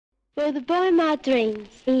Well, the boy in my dreams,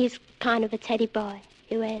 he's kind of a teddy boy.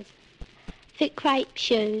 He wears thick crepe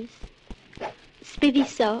shoes, spivvy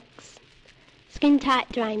socks, skin-tight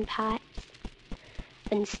drain pipes,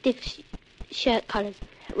 and stiff shirt collars.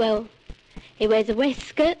 Well, he wears a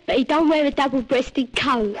waistcoat, but he don't wear a double-breasted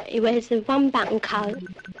coat. He wears a one-button coat,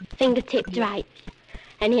 fingertip drape,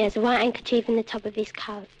 and he has a white handkerchief in the top of his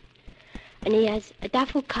coat. And he has a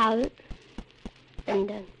duffel coat,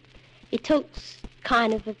 and he talks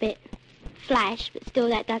kind of a bit flash, but still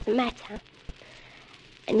that doesn't matter.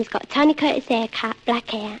 And he's got a Tony Curtis haircut, black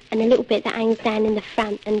hair, and a little bit that hangs down in the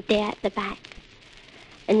front and there at the back.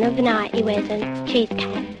 And overnight he wears a cheese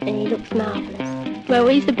cap, and he looks marvellous. Well,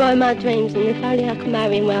 he's the boy of my dreams, and if only I could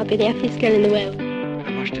marry him, well, I'll be the happiest girl in the world.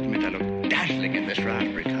 I must admit I look dazzling in this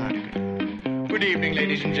raspberry cardigan. Good evening,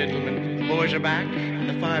 ladies and gentlemen. The boys are back, and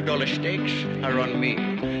the $5 stakes are on me.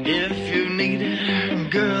 If you need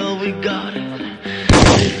it, girl, we got it.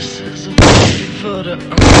 This is a party for the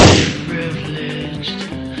unprivileged.